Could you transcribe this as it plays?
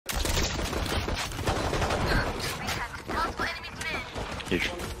Huge.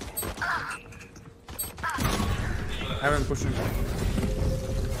 Heaven pushing.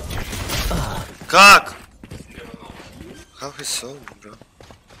 Как? How he's so, bro?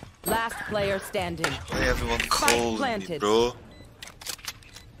 Last player standing. Why everyone called me, planted. bro?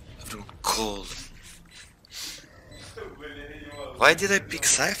 Everyone called. Why did I pick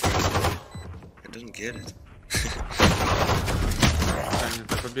Cypher? I don't get it.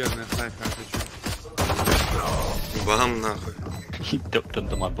 Это победная снайпер, отвечу. Бам нахуй. He ducked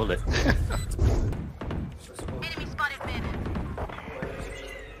under my bullet.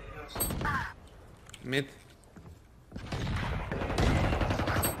 Mid.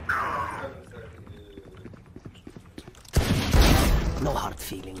 No hard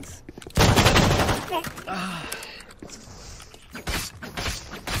feelings.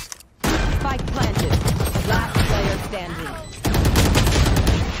 Spike planted. Last player standing.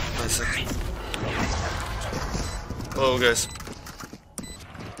 Nice second. Hello guys.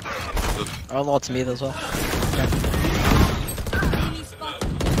 I'll lots mid as well.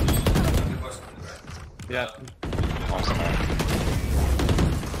 Yeah.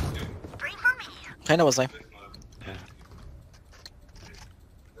 Kinda was like.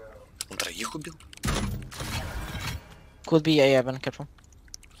 Он троих убил? Could be A, Evan, careful.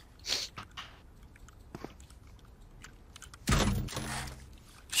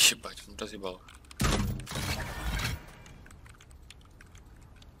 Ебать, он разъебал.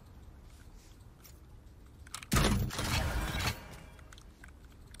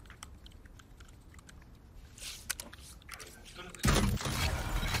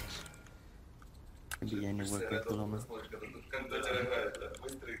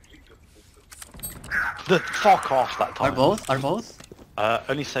 Fuck off that time. Are both?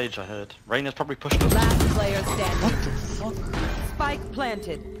 Only Sage I heard. Reyna's probably pushed up. Last player standing. What the fuck? Spike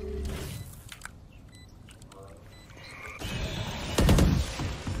planted.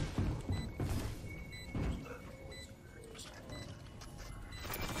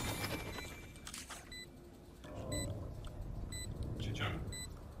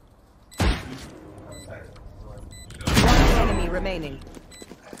 One enemy remaining.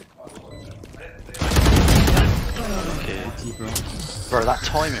 Okay. Bro, that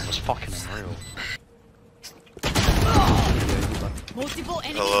timing was fucking unreal.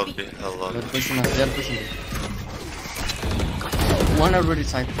 Hello, B. Hello. They're pushing us, they're pushing us. One already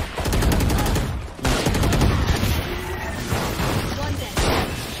side.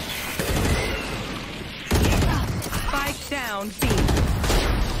 Spike down, B.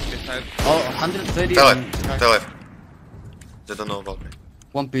 Oh, 130. They're alive. They're alive. They don't know about me.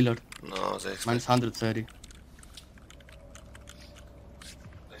 One pillar. No, they expect. Minus 130.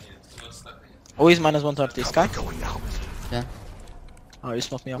 Who is minus 130? Sky? Yeah. Oh, you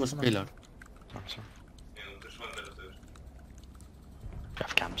smoked me off. Was pillar. I'm sorry. Do you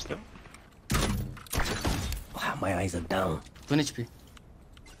have cams still? Wow, my eyes are down. 1 HP.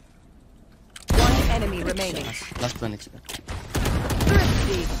 One enemy remaining. Last 1 HP.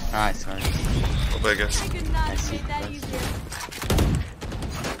 Thirsty. Nice, sorry. Oh, bad guys. I see.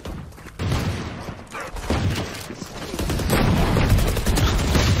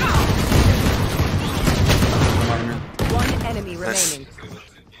 One enemy Nice. remaining.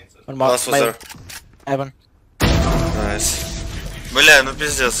 One more. Last was there. Evan. Найс. Бля, ну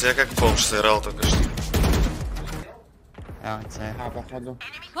пиздец, я как бомж сыграл только что. Yeah, it's a... А, походу.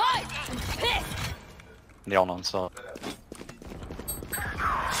 Leon on side.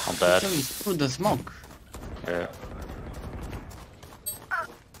 I'm dead. Through the smoke. Yeah.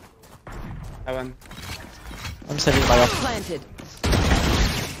 Heaven. I'm saving my off. Planted.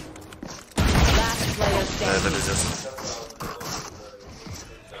 Last player Да, это standing. пиздец.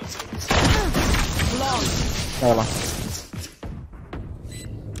 Long. Never.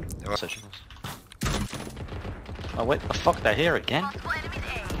 Sage. Oh wait, the fuck, they're here again?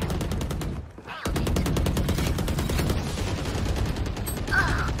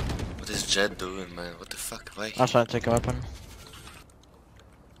 What is Jet doing, man? What the fuck? Why? I'll try to take a weapon.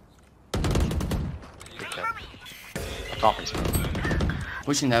 Okay. I can't be smart.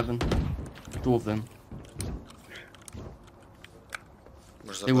 Pushing heaven. 2 of them.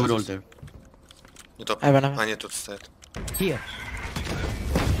 Может, They were all заблокировать? there. Не топ. Heaven. Они тут стоят. Here.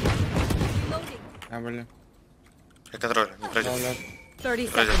 А, блин. Я контролю, не пройдет.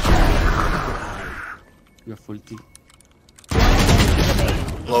 30 Пройдет. seconds. You're full team.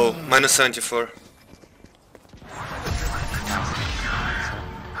 Low, minus 74.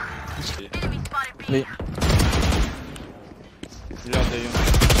 Wait. Лёд даю.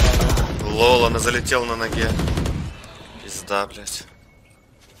 Лол, она залетела на ноге. Пизда, блять.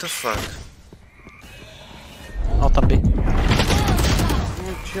 What the fuck? Out on B.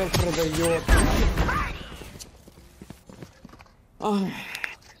 чел продает. Ай.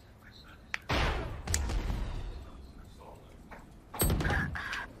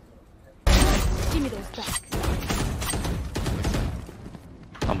 Give me those back.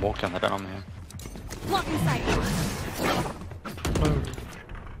 I'm walking, I don't know me. Blocking sight.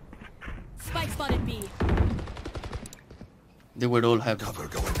 Spike spotted B. They would all have. Cover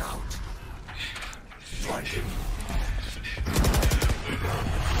going out. Find him.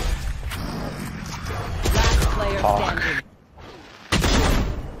 Last player standing.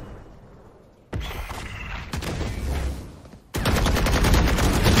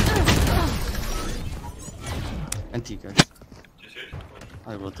 Anti guys.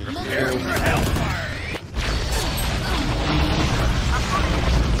 I will take it.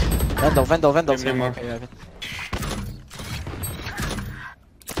 Vendor. Give him up. Okay, yeah.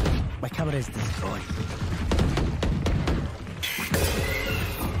 My camera is destroyed.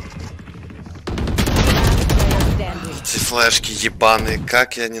 Last player standing. Эти флешки ебаные,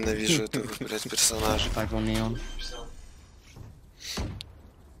 как я ненавижу этого, блядь, персонажа. 5 on neon.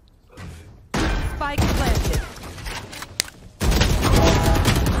 Spike planted.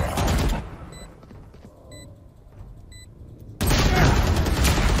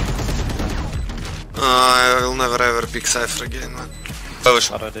 I will never ever pick CYPHER again, man.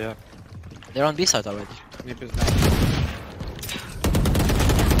 Повыше. Bad idea. They're on B side already. Не пизда.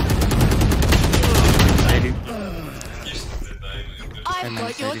 I've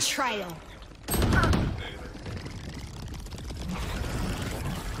got your trail.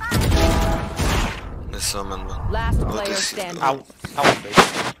 S1mple, man. Last What player is he standing. Ow. Ow, B.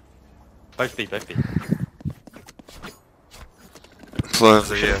 Both B, both B. Flow of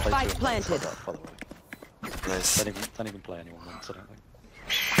the year. Spike planted. By the way. Nice. Don't even play anyone once, I don't think.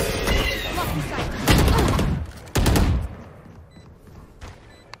 Blocking sight.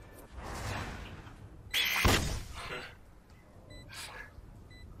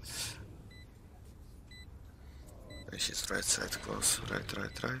 He's right side close. Right.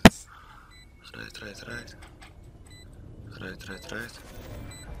 Right.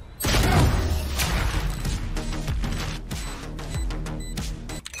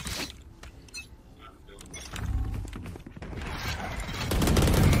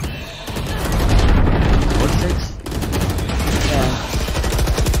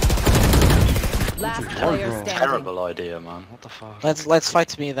 Last player standing. Terrible idea, man. What the fuck? Let's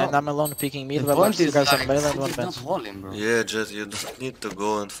fight me then. I'm alone picking mid. The But point two is guys on like, middle and one he's not bench. walling, bro. Yeah, Jet, you don't need to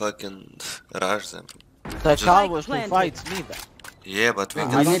go and fucking rush them. The call was to planted. fight me then. Yeah, but we I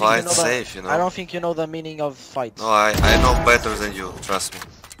can don't fight know safe, you I know. don't think you know the meaning of fight. No, I know better than you, trust me.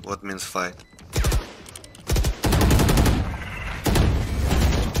 What means fight?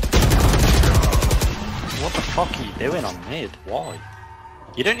 What the fuck are you doing on mid? Why?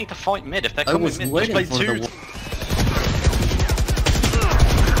 You don't need to fight mid if they're I coming was mid. Just waiting play for two. the.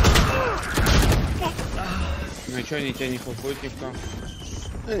 Ну чё, они тебя не хлопают никто?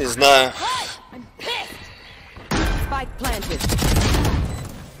 Я не знаю. I'm pissed. Spike planted.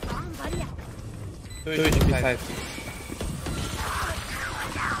 Кто еще писает?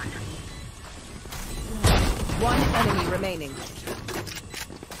 One enemy remaining.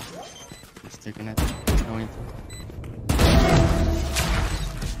 He's taking it. No info.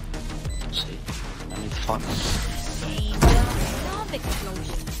 See, I need to fight mid.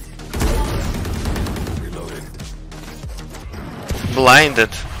 Reloading.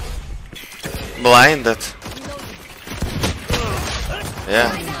 Blinded. Yeah.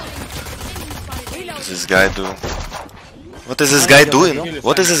 What is this guy doing?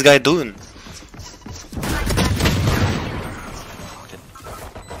 What is this guy doing?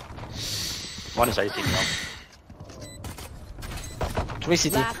 One is 18 now. 3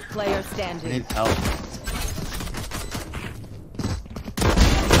 CT. Last player I standing. need help.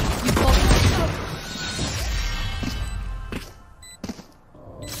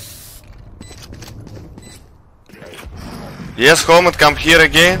 Yes, Helmet, come here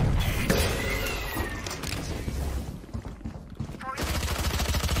again.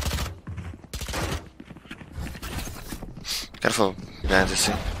 Careful, behind the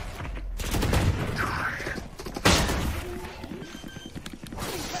scene.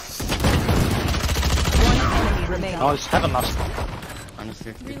 One enemy remaining. Nice, heaven last one. Minus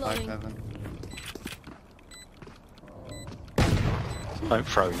 55, Reloading. 7. Don't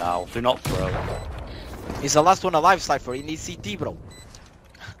throw now. Do not throw. He's the last one alive, CYPHER. He needs CT, bro.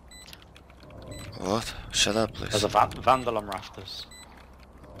 What? Shut up, There's please. a vandal on rafters.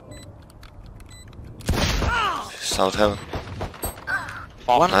 South heaven.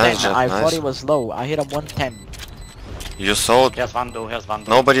 110. Jet, I thought nice. he was low. I hit him 110. You saw it. Here's Vandal, here's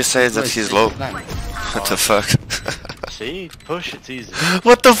Vandal. Nobody says that he's low. What the fuck? See? Push, it's easy.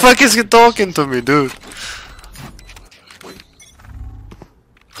 What the fuck is he talking to me, dude?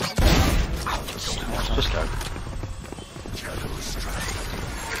 Just go.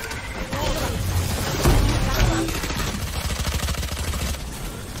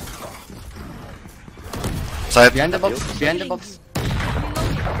 Side. Behind the box, behind the box.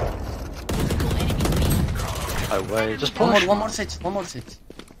 Oh wait, just One push. more, one more set, one more set.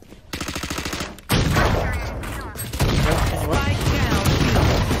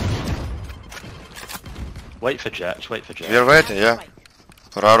 Wait for Jet, wait for Jet. We're waiting, yeah.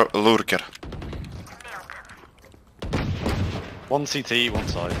 For our lurker. One CT, one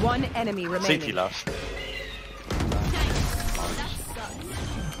side. One enemy remaining. CT left.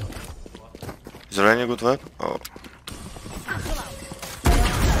 Is there any good weapon? Oh.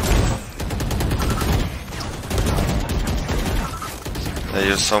 They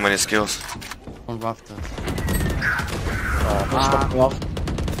use so many skills. On rafters.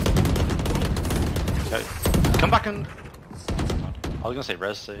 Okay. Come back and... I was gonna say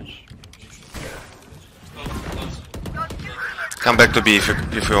res stage. Come back to B if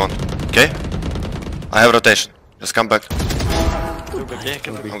you want. Okay? I have rotation. Just come back. Go back here,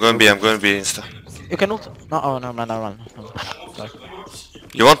 go back. I'm going B insta. You can ult. No, oh no. Sorry.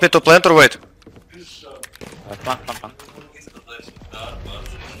 You want me to plant or wait? Plant.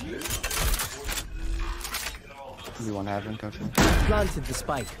 You wanna have him, coach? Planted the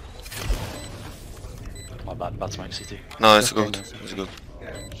spike. My bad, bad smoke CT. No, it's good. It's good.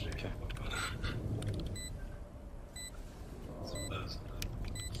 Okay.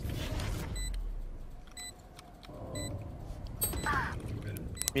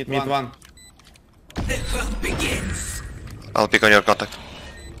 Mid one. I'll pick on your contact.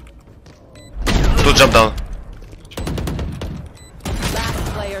 2 jump down.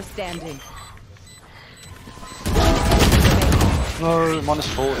 Last player standing. No, minus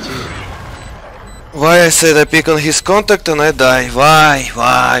 40. Why I said I pick on his contact and I die?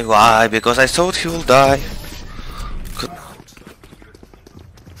 Why? Because I thought he will die.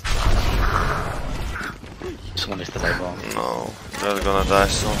 Someone missed the day bomb. No, they're gonna die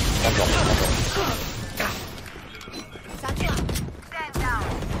soon.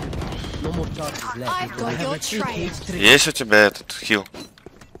 No more charges left. I've got your trail. Есть у тебя этот хил?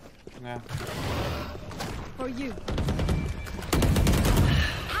 Yeah. For you.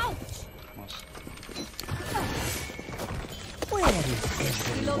 Where is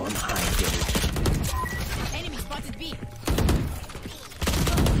everyone hiding? Enemy spotted B.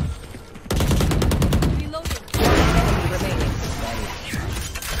 Reloading. Enemy remaining.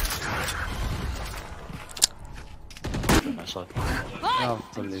 Nice side. Oh,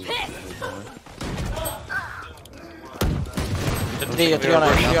 totally. Three on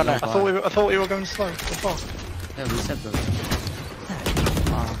A. I thought we were going slow. So fast. Yeah, we said that.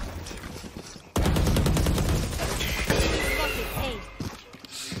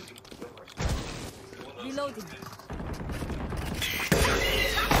 Reloading.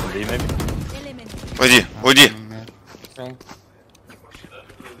 Maybe. Уйди. Okay.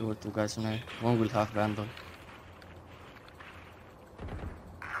 There were 2 guys on A. One will have random.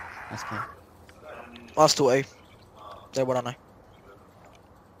 Let's go. Last 2 A. They were on A.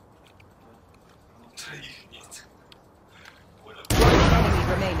 Enemy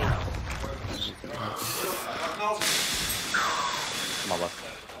remaining. My bad.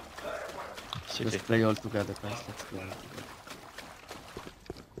 Let's CT. play all together, guys. Let's play all together.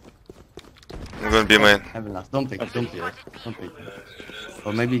 I'm gonna be main. Have a last. Don't pick. Don't pick.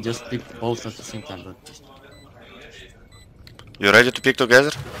 Or maybe just pick both at the same time. But just... You ready to pick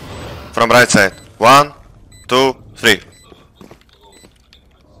together? From right side. 1, 2, 3.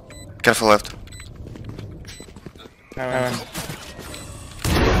 Careful left. Heaven.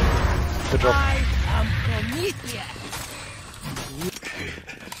 Good job.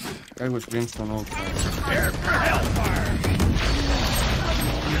 Guy with brimstone ult.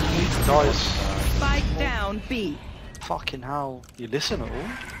 Guys. Spike down B. Fucking hell. You listen at all?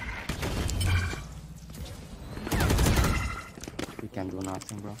 We can do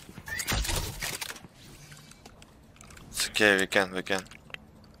nothing, bro. It's okay, we can.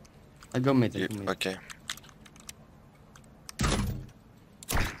 I go mid. Okay.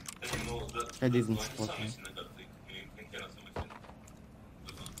 I didn't spot me.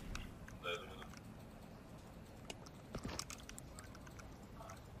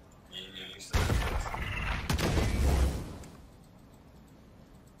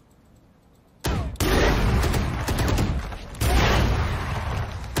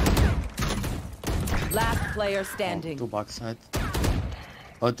 Last player standing. Two backside.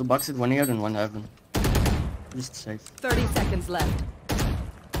 Oh, two backside, one here and one heaven. Just safe. 30 seconds left.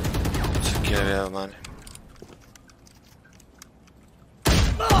 Secure yeah, man.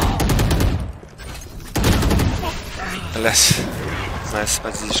 Less. Nice,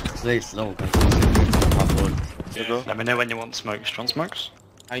 подзишка. Play slow, guys. You go. Let me know when you want smokes. Do you want smokes?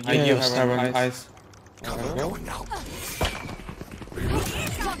 I give heaven eyes. Going out.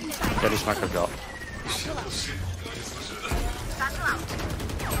 The only smoke I've got.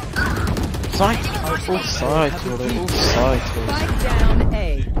 Side. Oh, all side. All side. Spike down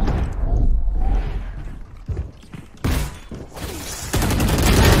A.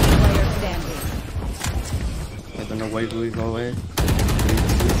 Player standing. I don't know why do we go away.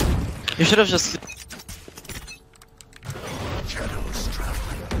 You should have just. Shadows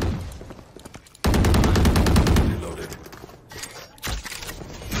traveling. Reloaded.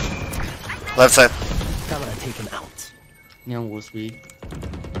 Left side. Camera taken out. Neon was B.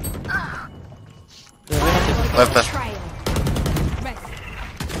 Left back.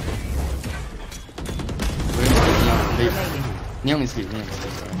 Neon is B. Neon is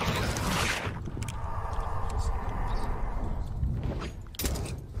B.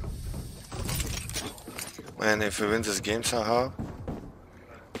 Man, if we win this game somehow.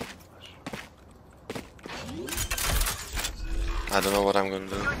 I don't know what I'm gonna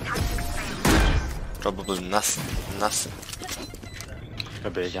do. Probably nothing. Nothing. Go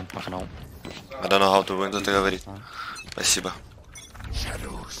B again. I can ult. I don't know how to win, это говорит. Спасибо.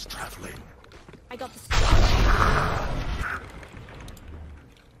 Shadows traveling. I got this.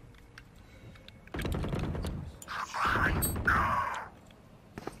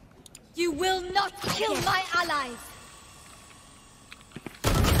 You will not kill my allies.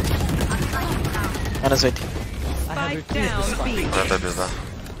 Anna's waiting. Spike down B. Это пизда.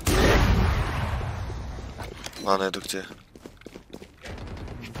 Ладно, иду к тебе.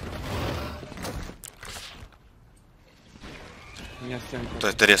 У меня стенка. То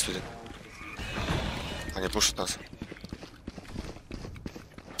есть ты рез один. Они пушат нас.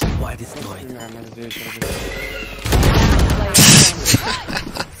 Why destroyed? Примерно здесь. Player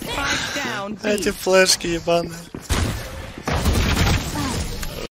standing. Spike down B. Эти флешки ебаные.